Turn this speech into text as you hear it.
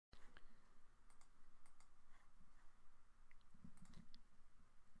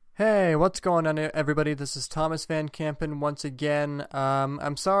Hey, what's going on, everybody? This is Thomas Van Kampen once again.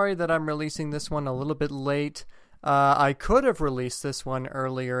 I'm sorry that I'm releasing this one a little bit late. I could have released this one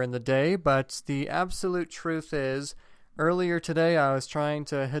earlier in the day, but the absolute truth is, earlier today I was trying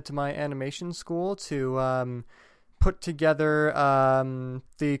to head to my animation school to put together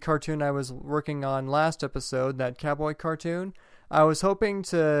the cartoon I was working on last episode, that cowboy cartoon. I was hoping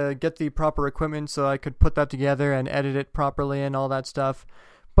to get the proper equipment so I could put that together and edit it properly and all that stuff.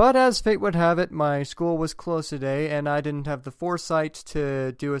 But as fate would have it, my school was closed today, and I didn't have the foresight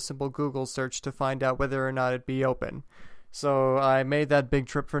to do a simple Google search to find out whether or not it'd be open. So I made that big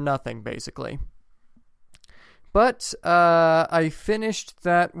trip for nothing, basically. But I finished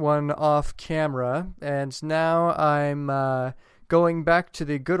that one off camera, and now I'm going back to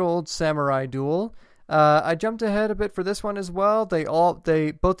the good old samurai duel. I jumped ahead a bit for this one as well. Both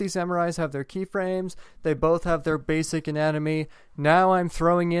these samurais have their keyframes. They both have their basic anatomy. Now I'm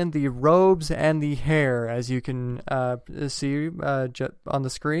throwing in the robes and the hair, as you can see on the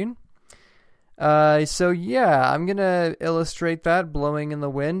screen. So yeah, I'm gonna illustrate that blowing in the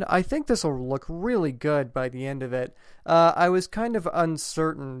wind. I think this will look really good by the end of it. I was kind of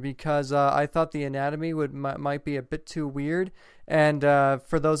uncertain because I thought the anatomy might be a bit too weird. And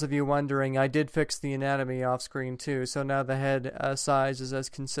for those of you wondering, I did fix the anatomy off screen too. So now the head size is as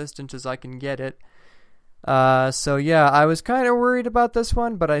consistent as I can get it. So yeah, I was kind of worried about this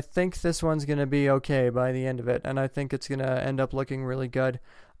one, but I think this one's gonna be okay by the end of it, and I think it's gonna end up looking really good.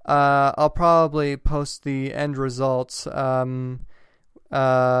 I'll probably post the end results both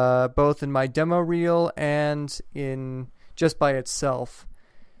in my demo reel and in just by itself.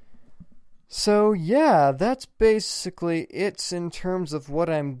 So yeah, that's basically it in terms of what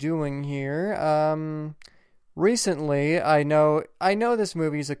I'm doing here. Recently, I know this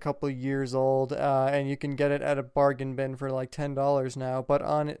movie's a couple years old, and you can get it at a bargain bin for like $10 now.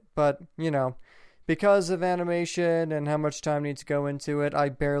 But because of animation and how much time needs to go into it, I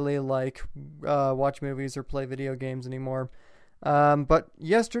barely watch movies or play video games anymore. But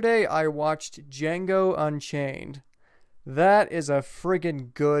yesterday I watched Django Unchained. That is a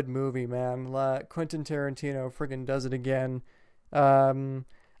friggin' good movie, man. Quentin Tarantino friggin' does it again. I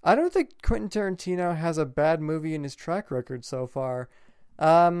don't think Quentin Tarantino has a bad movie in his track record so far.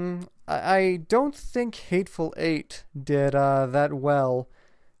 I don't think Hateful Eight did that well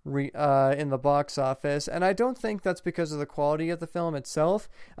in the box office, and I don't think that's because of the quality of the film itself.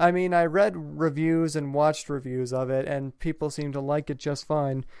 I mean, I read reviews and watched reviews of it, and people seem to like it just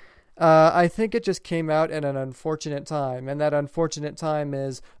fine. I think it just came out at an unfortunate time, and that unfortunate time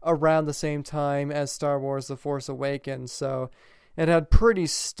is around the same time as Star Wars The Force Awakens, so it had pretty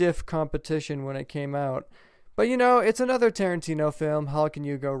stiff competition when it came out. But it's another Tarantino film. How can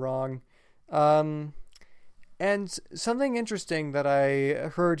you go wrong? And something interesting that I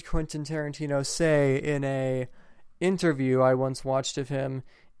heard Quentin Tarantino say in a interview I once watched of him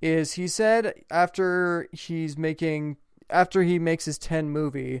is he said after he makes his 10th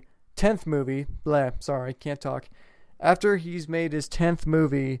movie, can't talk. After he's made his 10th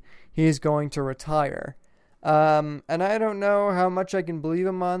movie, he's going to retire. And I don't know how much I can believe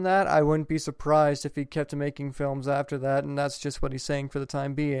him on that. I wouldn't be surprised if he kept making films after that, and that's just what he's saying for the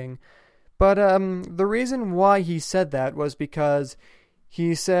time being. But the reason why he said that was because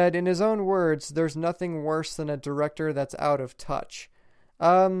he said, in his own words, there's nothing worse than a director that's out of touch.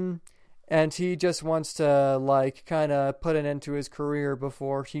 And he just wants to, kind of put an end to his career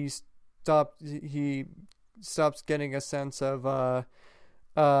before he stops getting a sense of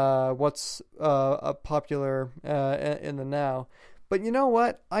what's popular in the now. But you know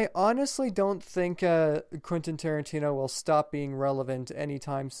what? I honestly don't think Quentin Tarantino will stop being relevant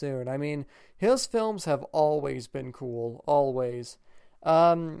anytime soon. I mean, his films have always been cool. Always.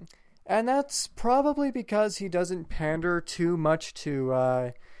 And that's probably because he doesn't pander too much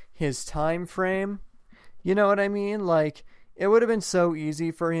to his time frame. You know what I mean? Like, it would have been so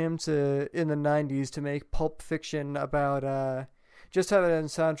easy for him in the 90s, to make Pulp Fiction about just have a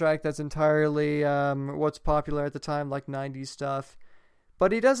soundtrack that's entirely what's popular at the time, like 90s stuff.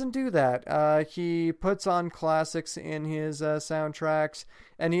 But he doesn't do that. He puts on classics in his soundtracks,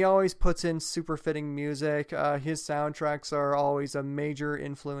 and he always puts in super fitting music. His soundtracks are always a major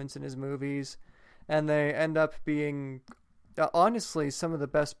influence in his movies, and they end up being, honestly, some of the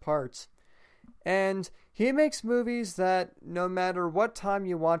best parts. And he makes movies that no matter what time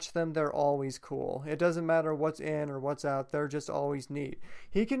you watch them, they're always cool. It doesn't matter what's in or what's out, they're just always neat.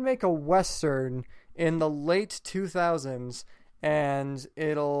 He can make a Western in the late 2000s and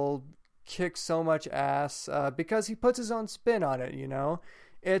it'll kick so much ass because he puts his own spin on it,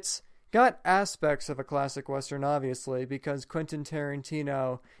 It's got aspects of a classic Western, obviously, because Quentin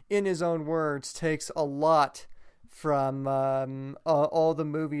Tarantino, in his own words, takes a lot from all the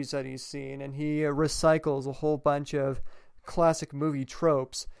movies that he's seen, and he recycles a whole bunch of classic movie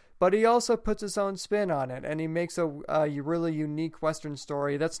tropes. But he also puts his own spin on it, and he makes a really unique Western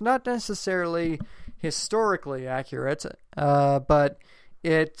story that's not necessarily historically accurate, but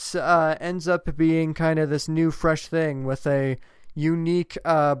it ends up being kind of this new, fresh thing with a unique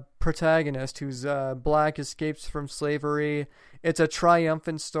protagonist who's black, escapes from slavery. It's a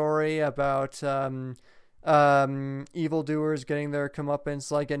triumphant story about evildoers getting their comeuppance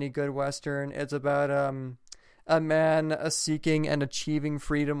like any good Western. It's about a man seeking and achieving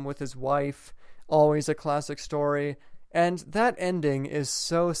freedom with his wife. Always a classic story. And that ending is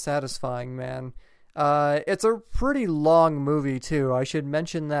so satisfying, man. It's a pretty long movie, too. I should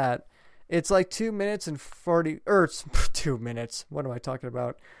mention that. It's like 2 minutes and 40... it's 2 minutes. What am I talking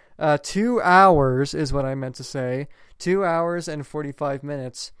about? 2 hours is what I meant to say. 2 hours and 45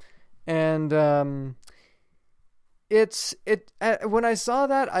 minutes. And, when I saw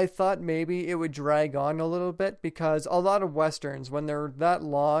that, I thought maybe it would drag on a little bit, because a lot of Westerns, when they're that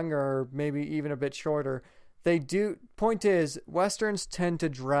long or maybe even a bit shorter, they do. Point is, Westerns tend to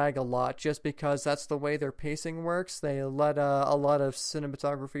drag a lot just because that's the way their pacing works. They let a lot of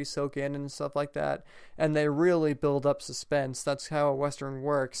cinematography soak in and stuff like that, and they really build up suspense. That's how a Western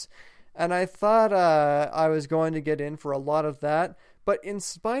works. And I thought I was going to get in for a lot of that. But in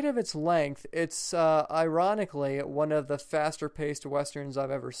spite of its length, it's ironically one of the faster-paced Westerns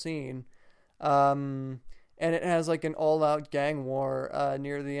I've ever seen. And it has like an all-out gang war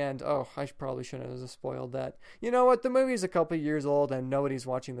near the end. Oh, I probably shouldn't have spoiled that. You know what? The movie's a couple years old and nobody's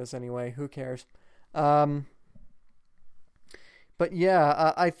watching this anyway. Who cares? But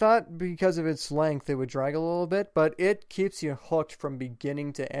yeah, I thought because of its length it would drag a little bit, but it keeps you hooked from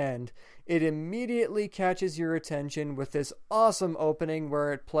beginning to end. It immediately catches your attention with this awesome opening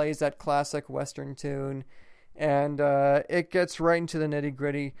where it plays that classic Western tune, and it gets right into the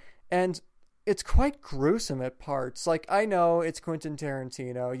nitty-gritty, and it's quite gruesome at parts. Like, I know it's Quentin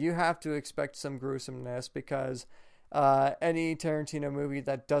Tarantino. You have to expect some gruesomeness, because any Tarantino movie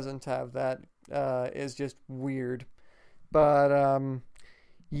that doesn't have that is just weird. But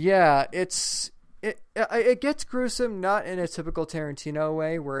yeah, it gets gruesome, not in a typical Tarantino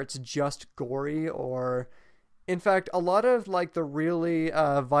way where it's just gory, or in fact a lot of like the really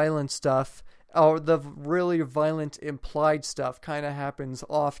violent stuff, or the really violent implied stuff, kind of happens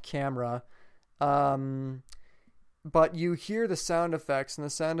off camera. But you hear the sound effects, and the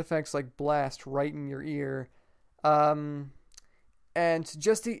sound effects like blast right in your ear. And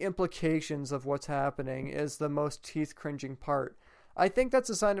just the implications of what's happening is the most teeth-cringing part. I think that's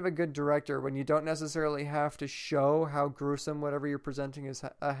a sign of a good director, when you don't necessarily have to show how gruesome whatever you're presenting is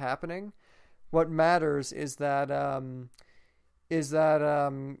happening. What matters is that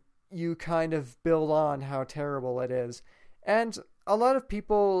you kind of build on how terrible it is. And a lot of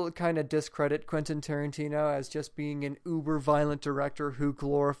people kind of discredit Quentin Tarantino as just being an uber-violent director who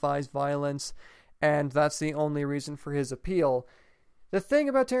glorifies violence, and that's the only reason for his appeal. The thing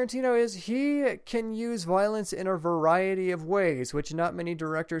about Tarantino is he can use violence in a variety of ways, which not many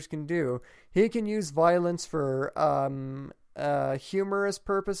directors can do. He can use violence for humorous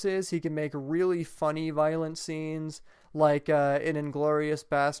purposes. He can make really funny violent scenes, like in Inglourious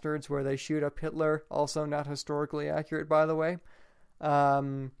Basterds, where they shoot up Hitler, also not historically accurate, by the way.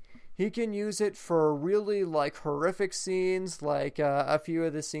 He can use it for really like horrific scenes, like a few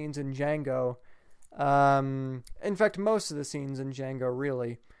of the scenes in Django. In fact, most of the scenes in Django,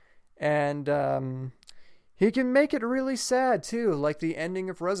 really. And he can make it really sad, too, like the ending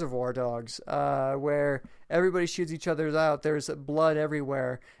of Reservoir Dogs, where everybody shoots each other out, there's blood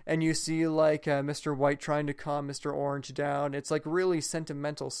everywhere, and you see, like, Mr. White trying to calm Mr. Orange down. It's, like, really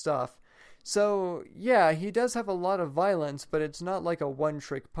sentimental stuff. So, yeah, he does have a lot of violence, but it's not like a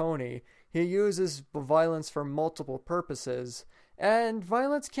one-trick pony. He uses violence for multiple purposes. And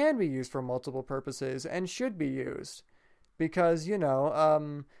violence can be used for multiple purposes, and should be used. Because,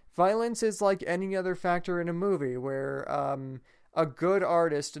 violence is like any other factor in a movie, where a good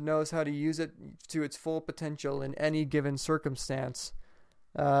artist knows how to use it to its full potential in any given circumstance.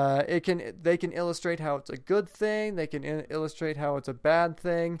 They can illustrate how it's a good thing, they can illustrate how it's a bad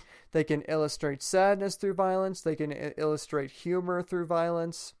thing, they can illustrate sadness through violence, they can illustrate humor through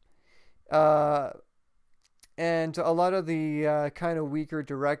violence. And a lot of the kind of weaker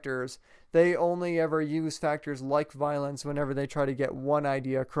directors, they only ever use factors like violence whenever they try to get one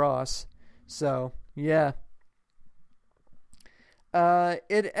idea across. So, yeah.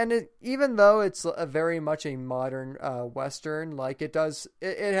 Even though it's a very much a modern western, like it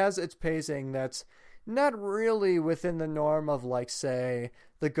has its pacing that's not really within the norm of, like, say,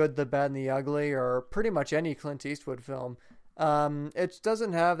 The Good, the Bad, and the Ugly, or pretty much any Clint Eastwood film. It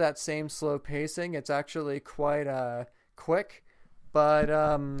doesn't have that same slow pacing. It's actually quite quick, but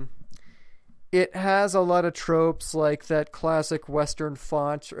it has a lot of tropes like that classic Western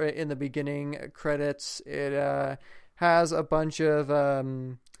font in the beginning credits. It has a bunch of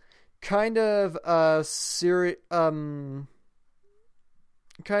kind of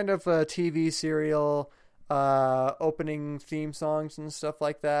kind of a TV serial opening theme songs and stuff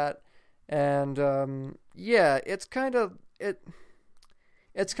like that. And yeah, it's kind of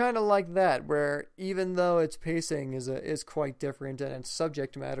like that, where even though its pacing is quite different and its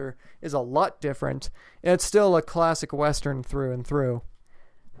subject matter is a lot different, it's still a classic Western through and through.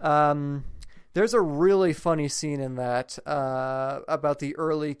 There's a really funny scene in that about the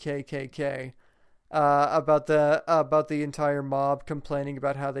early KKK, about the entire mob complaining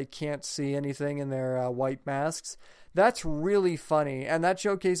about how they can't see anything in their white masks. That's really funny, and that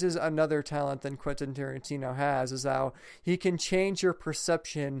showcases another talent that Quentin Tarantino has, is how he can change your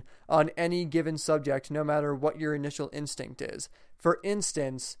perception on any given subject, no matter what your initial instinct is. For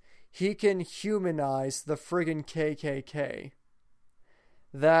instance, he can humanize the friggin' KKK.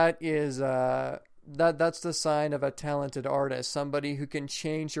 That is, that's the sign of a talented artist, somebody who can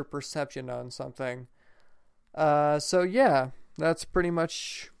change your perception on something. So yeah, that's pretty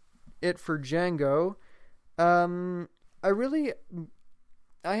much it for Django. I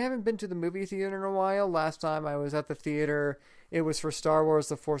haven't been to the movie theater in a while. Last time I was at the theater, it was for Star Wars: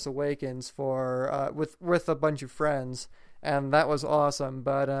 The Force Awakens with a bunch of friends, and that was awesome.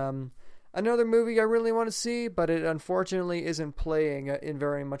 But another movie I really want to see, but it unfortunately isn't playing in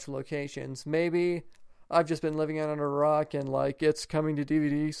very much locations. Maybe I've just been living under a rock and, like, it's coming to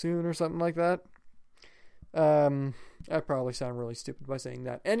DVD soon or something like that. I probably sound really stupid by saying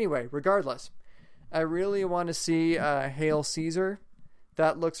that. Anyway, regardless, I really want to see Hail Caesar.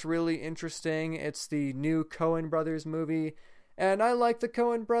 That looks really interesting. It's the new Coen Brothers movie, and I like the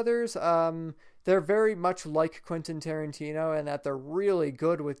Coen Brothers. They're very much like Quentin Tarantino in that they're really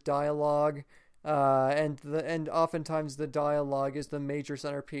good with dialogue, and oftentimes the dialogue is the major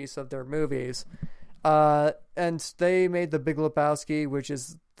centerpiece of their movies. And they made The Big Lebowski, which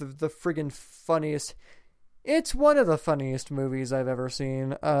is the friggin' funniest. It's one of the funniest movies I've ever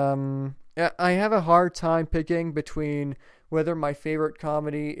seen. I have a hard time picking between whether my favorite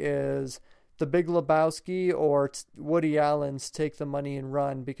comedy is The Big Lebowski or Woody Allen's Take the Money and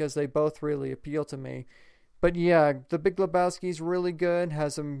Run, because they both really appeal to me. But yeah, The Big Lebowski's really good,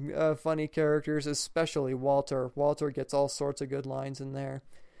 has some funny characters, especially Walter. Walter gets all sorts of good lines in there.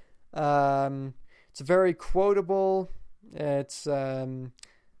 It's very quotable. It's a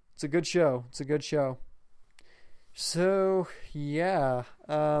good show. It's a good show. So, yeah,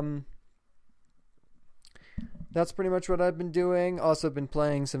 that's pretty much what I've been doing. Also been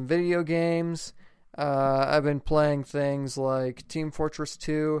playing some video games. I've been playing things like Team Fortress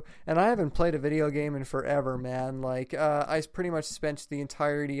 2, and I haven't played a video game in forever, man. Like, I pretty much spent the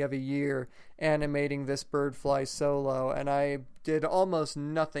entirety of a year animating this bird fly solo, and I did almost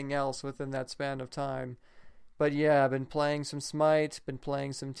nothing else within that span of time. But yeah, I've been playing some Smite, been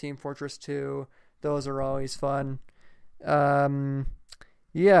playing some Team Fortress 2. Those are always fun.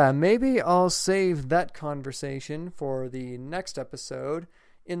 Yeah, maybe I'll save that conversation for the next episode.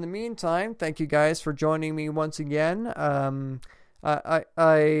 In the meantime, thank you guys for joining me once again.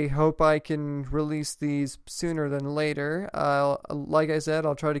 I hope I can release these sooner than later. Like I said,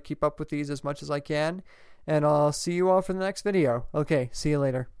 I'll try to keep up with these as much as I can, and I'll see you all for the next video. Okay, see you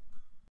later.